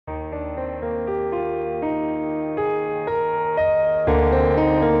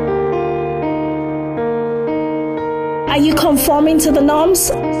Are you conforming to the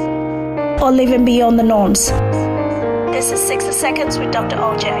norms or living beyond the norms? This is 60 Seconds with Dr.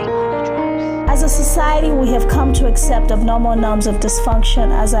 OJ. As a society, we have come to accept abnormal norms of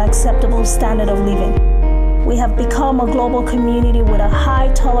dysfunction as an acceptable standard of living. We have become a global community with a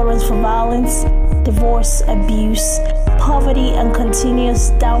high tolerance for violence, divorce, abuse, poverty, and continuous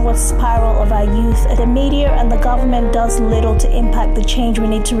downward spiral of our youth. The media and the government does little to impact the change we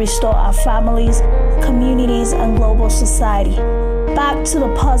need to restore our families, communities, and global society back to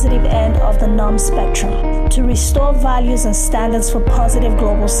the positive end of the norm spectrum, to restore values and standards for positive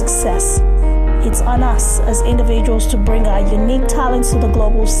global success. It's on us as individuals to bring our unique talents to the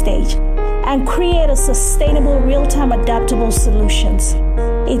global stage and create a sustainable, real-time, adaptable solutions.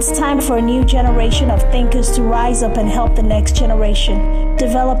 It's time for a new generation of thinkers to rise up and help the next generation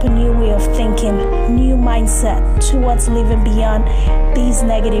develop a new way of thinking, new mindset towards living beyond these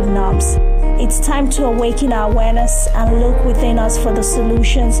negative norms. It's time to awaken our awareness and look within us for the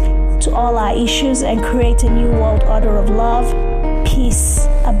solutions to all our issues and create a new world order of love, peace,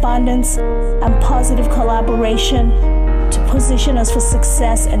 abundance, and positive collaboration to position us for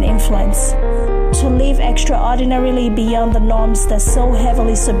success and influence, to live extraordinarily beyond the norms that so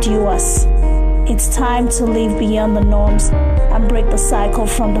heavily subdue us. It's time to live beyond the norms and break the cycle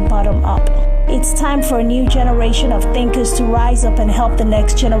from the bottom up. It's time for a new generation of thinkers to rise up and help the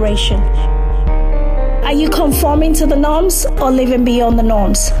next generation. Are you conforming to the norms or living beyond the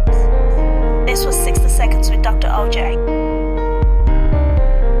norms? This was 60 Seconds with Dr. OJ.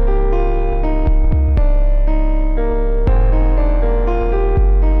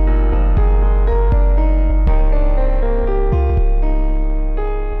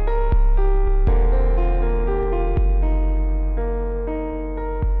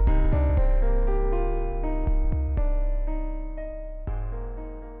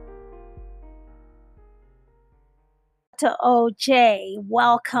 Dr. OJ,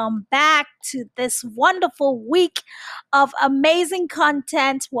 welcome back to this wonderful week of amazing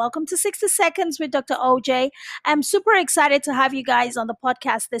content. Welcome to 60 Seconds with Dr. OJ. I'm super excited to have you guys on the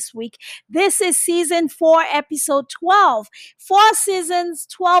podcast this week. This is season 4, episode 12. 4 seasons,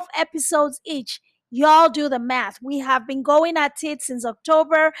 12 episodes each. Y'all do the math. We have been going at it since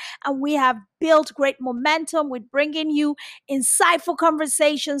October, and we have built great momentum with bringing you insightful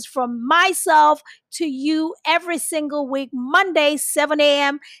conversations from myself to you every single week, Monday, 7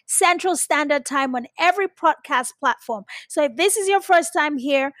 a.m. Central Standard Time on every podcast platform. So if this is your first time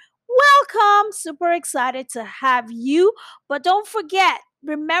here, welcome. Super excited to have you. But don't forget,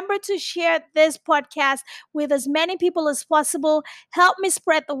 remember to share this podcast with as many people as possible. Help me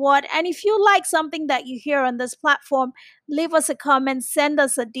spread the word. And if you like something that you hear on this platform, leave us a comment, send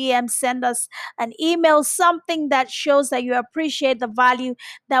us a DM, send us an email, something that shows that you appreciate the value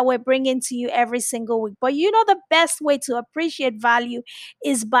that we're bringing to you every single week. But you know, the best way to appreciate value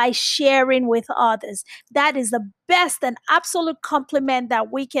is by sharing with others. That is the best and absolute compliment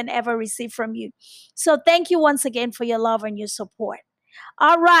that we can ever receive from you. So thank you once again for your love and your support.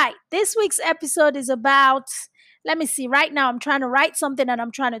 All right, this week's episode is about, let me see, right now I'm trying to write something and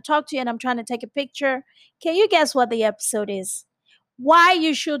I'm trying to talk to you and I'm trying to take a picture. Can you guess what the episode is? Why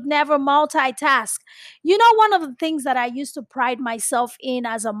you should never multitask. You know, one of the things that I used to pride myself in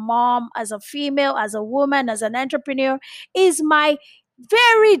as a mom, as a female, as a woman, as an entrepreneur, is my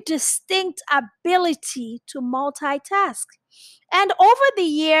very distinct ability to multitask. And over the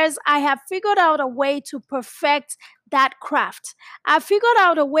years, I have figured out a way to perfect that craft. I figured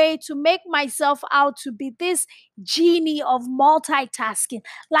out a way to make myself out to be this genie of multitasking.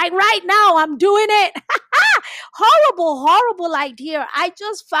 Like right now, I'm doing it. Horrible idea. I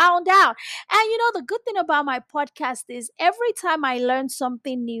just found out. And you know, the good thing about my podcast is every time I learn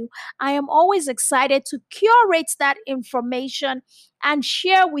something new, I am always excited to curate that information and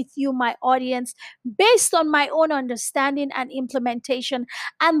share with you, my audience, based on my own understanding and implementation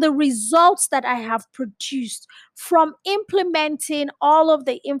and the results that I have produced from implementing all of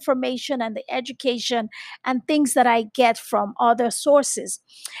the information and the education and things that I get from other sources.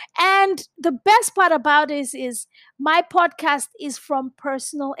 And the best part about this is my podcast is from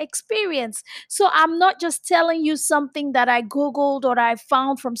personal experience. So I'm not just telling you something that I Googled or I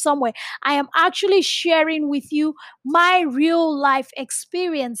found from somewhere. I am actually sharing with you my real life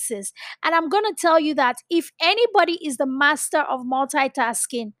experiences. And I'm going to tell you that if anybody is the master of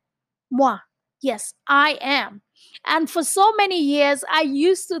multitasking, moi, yes, I am. And for so many years, I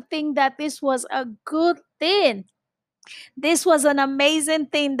used to think that this was a good thing. This was an amazing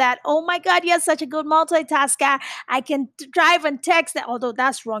thing that, oh my God, you're such a good multitasker. I can drive and text. Although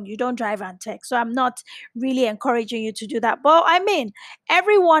that's wrong. You don't drive and text. So I'm not really encouraging you to do that. But I mean,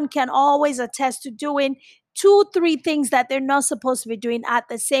 everyone can always attest to doing two, three things that they're not supposed to be doing at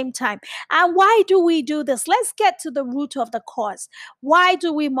the same time. And why do we do this? Let's get to the root of the cause. Why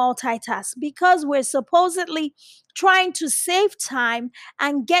do we multitask? Because we're supposedly trying to save time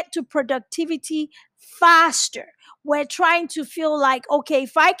and get to productivity faster. We're trying to feel like, okay,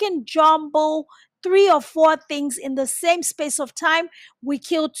 if I can jumble three or four things in the same space of time, we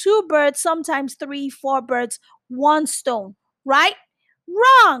kill two birds, sometimes three, four birds, one stone, right?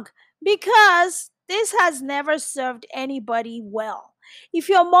 Wrong, because this has never served anybody well. If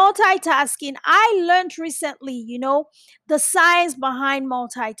you're multitasking, I learned recently, the science behind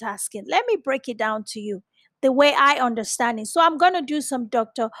multitasking. Let me break it down to you the way I understand it. So I'm going to do some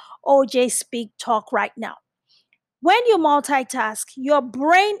Dr. OJ speak talk right now. When you multitask, your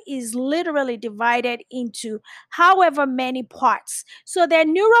brain is literally divided into however many parts. So there are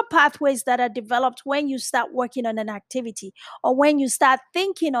neural pathways that are developed when you start working on an activity or when you start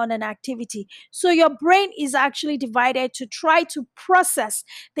thinking on an activity. So your brain is actually divided to try to process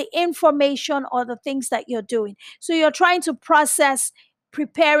the information or the things that you're doing. So you're trying to process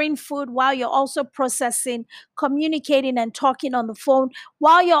preparing food while you're also processing communicating and talking on the phone,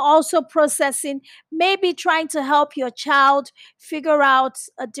 while you're also processing maybe trying to help your child figure out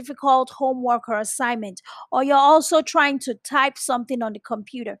a difficult homework or assignment, or you're also trying to type something on the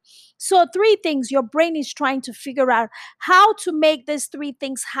computer. So, three things your brain is trying to figure out how to make these three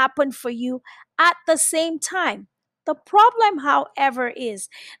things happen for you at the same time. The problem, however, is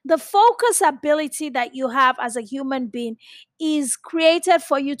the focus ability that you have as a human being is created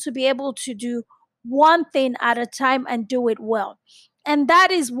for you to be able to do one thing at a time and do it well. And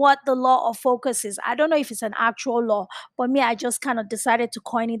that is what the law of focus is. I don't know if it's an actual law, but me, I just kind of decided to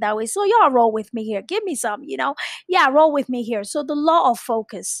coin it that way. So y'all roll with me here. Give me some. Yeah, roll with me here. So the law of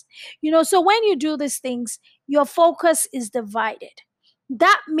focus, so when you do these things, your focus is divided.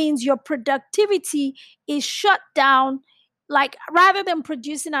 That means your productivity is shut down. Like rather than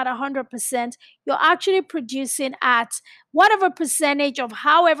producing at 100%, you're actually producing at whatever percentage of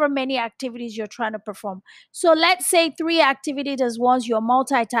however many activities you're trying to perform. So let's say three activities as once you're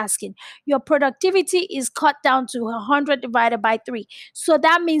multitasking. Your productivity is cut down to 100 divided by 3. So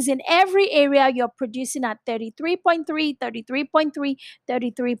that means in every area you're producing at 33.3, 33.3,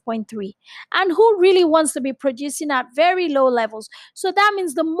 33.3. And who really wants to be producing at very low levels? So that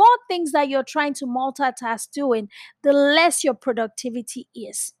means the more things that you're trying to multitask doing, the less your productivity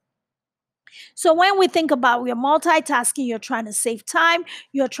is. So when we think about you're multitasking, you're trying to save time,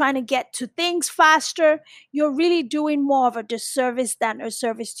 you're trying to get to things faster, you're really doing more of a disservice than a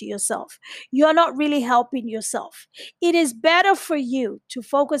service to yourself. You're not really helping yourself. It is better for you to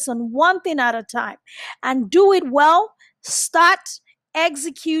focus on one thing at a time and do it well, start,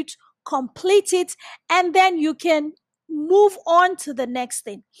 execute, complete it, and then you can move on to the next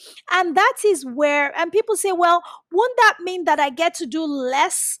thing. And that is where, and people say, well, won't that mean that I get to do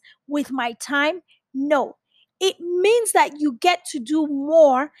less with my time? No, it means that you get to do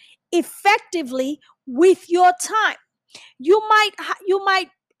more effectively with your time. You might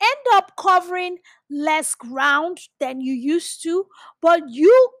end up covering less ground than you used to, but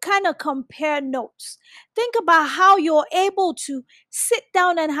you kind of compare notes. Think about how you're able to sit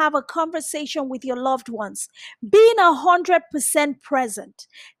down and have a conversation with your loved ones, being 100% present.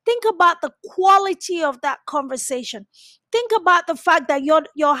 Think about the quality of that conversation. Think about the fact that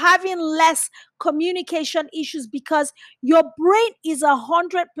you're having less communication issues because your brain is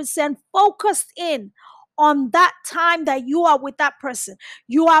 100% focused in on that time that you are with that person.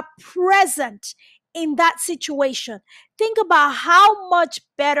 You are present in that situation. Think about how much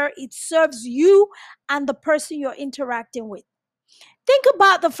better it serves you and the person you're interacting with. Think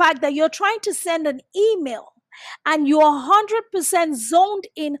about the fact that you're trying to send an email and you're 100% zoned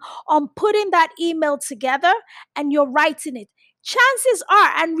in on putting that email together and you're writing it. Chances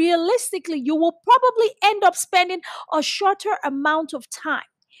are, and realistically, you will probably end up spending a shorter amount of time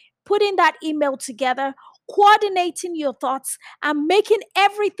putting that email together, coordinating your thoughts, and making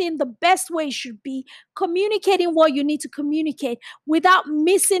everything the best way it should be, communicating what you need to communicate without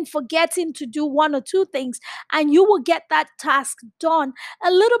missing, forgetting to do one or two things. And you will get that task done a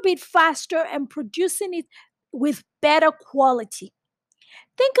little bit faster and producing it with better quality.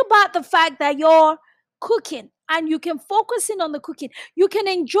 Think about the fact that you're cooking and you can focus in on the cooking. You can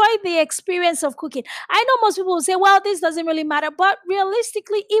enjoy the experience of cooking. I know most people will say, well, this doesn't really matter. But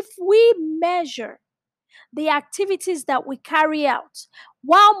realistically, if we measure the activities that we carry out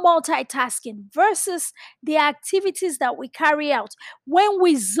while multitasking versus the activities that we carry out when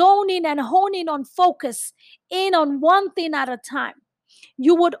we zone in and hone in on focus in on one thing at a time,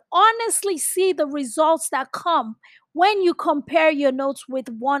 you would honestly see the results that come when you compare your notes with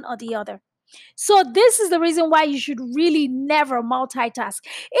one or the other. So this is the reason why you should really never multitask.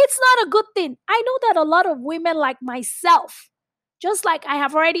 It's not a good thing. I know that a lot of women like myself, just like I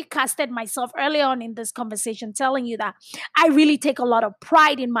have already casted myself early on in this conversation, telling you that I really take a lot of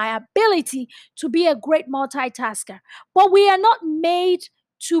pride in my ability to be a great multitasker. But we are not made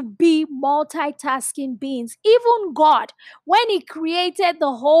to be multitasking beings. Even God, when He created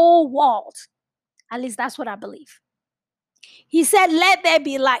the whole world, at least that's what I believe, He said, "Let there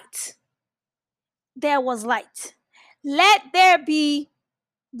be light." There was light. Let there be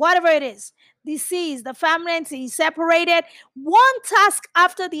whatever it is, the seas, the firmament, He separated one task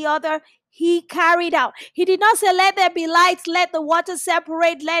after the other. He carried out. He did not say, "Let there be light, let the water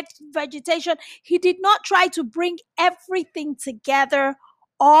separate, let vegetation." He did not try to bring everything together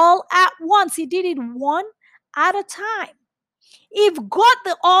all at once. He did it one at a time. If God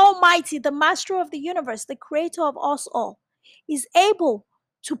the Almighty, the master of the universe, the creator of us all, is able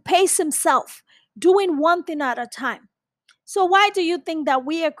to pace Himself doing one thing at a time, so why do you think that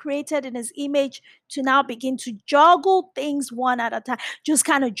we are created in His image to now begin to juggle things one at a time? Just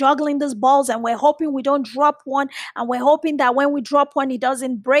kind of juggling these balls, and we're hoping we don't drop one, and we're hoping that when we drop one, it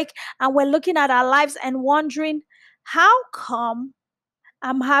doesn't break. And we're looking at our lives and wondering, how come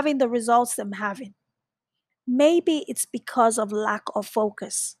I'm having the results I'm having? Maybe it's because of lack of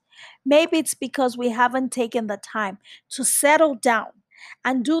focus. Maybe it's because we haven't taken the time to settle down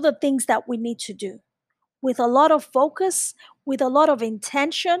and do the things that we need to do with a lot of focus, with a lot of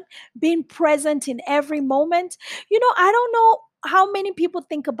intention, being present in every moment. I don't know how many people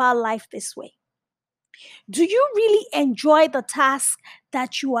think about life this way. Do you really enjoy the task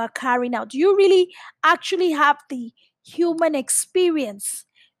that you are carrying out? Do you really actually have the human experience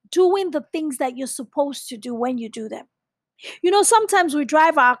doing the things that you're supposed to do when you do them? Sometimes we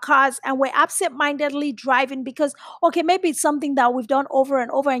drive our cars and we're absent-mindedly driving because, okay, maybe it's something that we've done over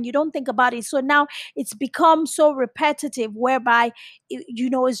and over and you don't think about it. So now it's become so repetitive whereby,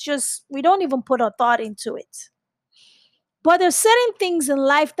 it's just, we don't even put a thought into it. But there's certain things in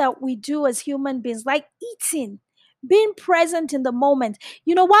life that we do as human beings, like eating, being present in the moment.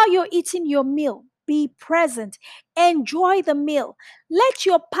 While you're eating your meal, be present, enjoy the meal. Let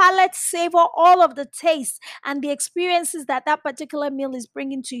your palate savor all of the taste and the experiences that that particular meal is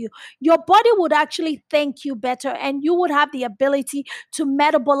bringing to you. Your body would actually thank you better, and you would have the ability to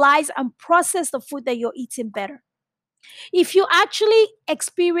metabolize and process the food that you're eating better. If you actually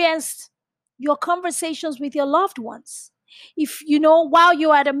experienced your conversations with your loved ones, if while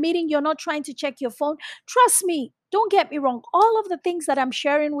you're at a meeting, you're not trying to check your phone, trust me, don't get me wrong, all of the things that I'm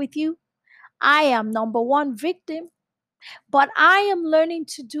sharing with you, I am number one victim, but I am learning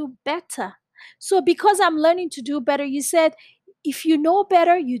to do better. So, because I'm learning to do better, you said, if you know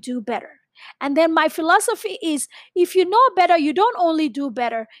better, you do better. And then my philosophy is, if you know better, you don't only do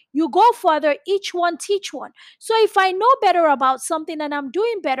better, you go further, each one teach one. So if I know better about something and I'm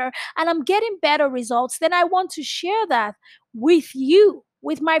doing better and I'm getting better results, then I want to share that with you,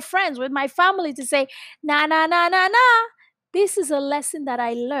 with my friends, with my family, to say, na, na, na, na, na. This is a lesson that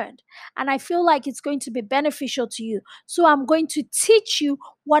I learned, and I feel like it's going to be beneficial to you. So I'm going to teach you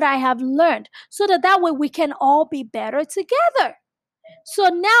what I have learned so that way we can all be better together. So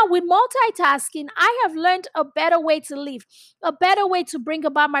now with multitasking, I have learned a better way to live, a better way to bring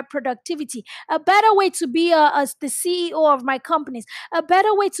about my productivity, a better way to be the CEO of my companies, a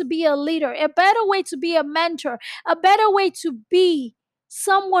better way to be a leader, a better way to be a mentor, a better way to be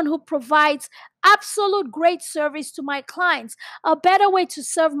someone who provides absolute great service to my clients, a better way to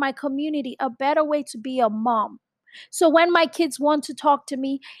serve my community, a better way to be a mom. So when my kids want to talk to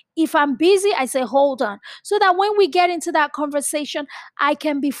me, if I'm busy, I say, hold on. So that when we get into that conversation, I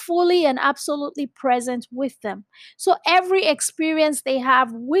can be fully and absolutely present with them. So every experience they have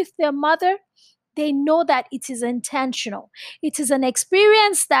with their mother, they know that it is intentional. It is an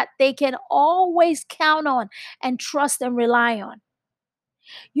experience that they can always count on and trust and rely on.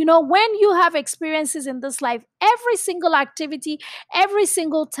 When you have experiences in this life, every single activity, every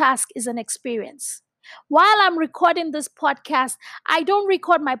single task is an experience. While I'm recording this podcast, I don't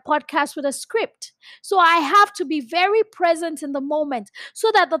record my podcast with a script. So I have to be very present in the moment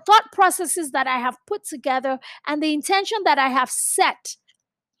so that the thought processes that I have put together and the intention that I have set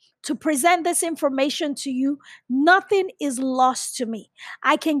to present this information to you, nothing is lost to me.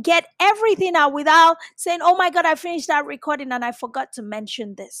 I can get everything out without saying, oh my God, I finished that recording and I forgot to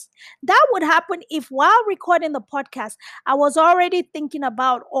mention this. That would happen if while recording the podcast, I was already thinking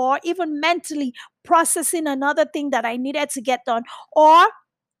about or even mentally processing another thing that I needed to get done, or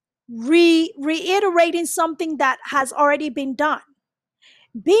reiterating something that has already been done.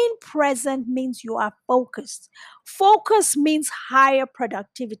 Being present means you are focused. Focus means higher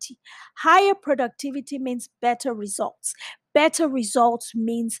productivity. Higher productivity means better results. Better results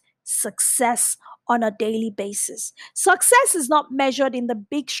means success on a daily basis. Success is not measured in the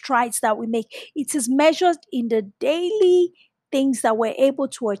big strides that we make, it is measured in the daily things that we're able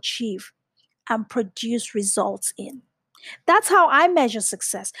to achieve and produce results in. That's how I measure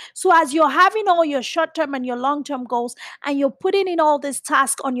success. So, as you're having all your short term and your long term goals, and you're putting in all this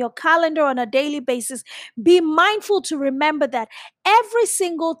task on your calendar on a daily basis, be mindful to remember that every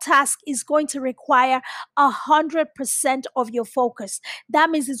single task is going to require 100% of your focus. That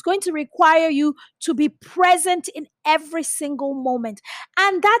means it's going to require you to be present in every single moment.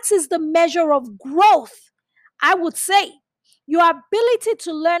 And that is the measure of growth, I would say. Your ability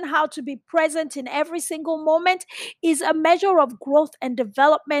to learn how to be present in every single moment is a measure of growth and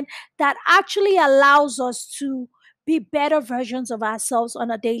development that actually allows us to be better versions of ourselves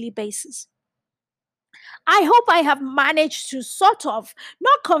on a daily basis. I hope I have managed to sort of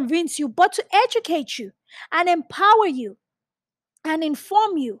not convince you, but to educate you and empower you and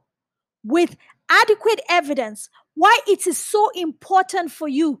inform you with adequate evidence why it is so important for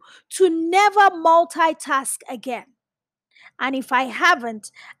you to never multitask again. And if I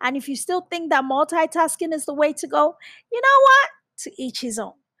haven't, and if you still think that multitasking is the way to go, you know what? To each his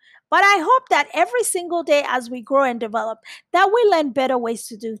own. But I hope that every single day as we grow and develop, that we learn better ways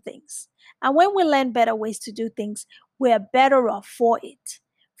to do things. And when we learn better ways to do things, we're better off for it.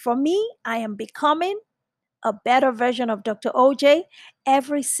 For me, I am becoming a better version of Dr. OJ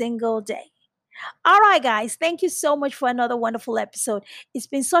every single day. All right, guys, thank you so much for another wonderful episode. It's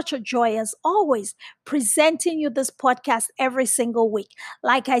been such a joy, as always, presenting you this podcast every single week.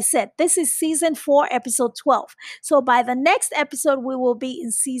 Like I said, this is season 4, episode 12. So by the next episode, we will be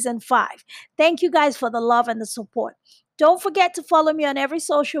in season 5. Thank you guys for the love and the support. Don't forget to follow me on every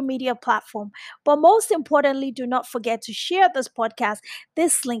social media platform. But most importantly, do not forget to share this podcast,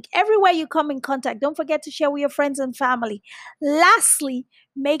 this link, everywhere you come in contact. Don't forget to share with your friends and family. Lastly,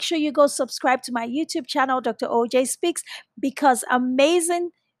 make sure you go subscribe to my YouTube channel, Dr. OJ Speaks, because amazing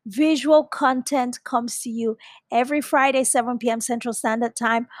visual content comes to you every Friday, 7 p.m. Central Standard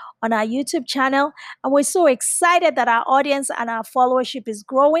Time on our YouTube channel. And we're so excited that our audience and our followership is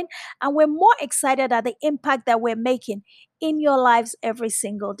growing. And we're more excited at the impact that we're making in your lives every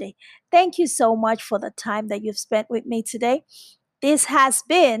single day. Thank you so much for the time that you've spent with me today. This has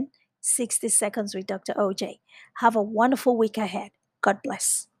been 60 Seconds with Dr. OJ. Have a wonderful week ahead. God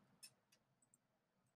bless.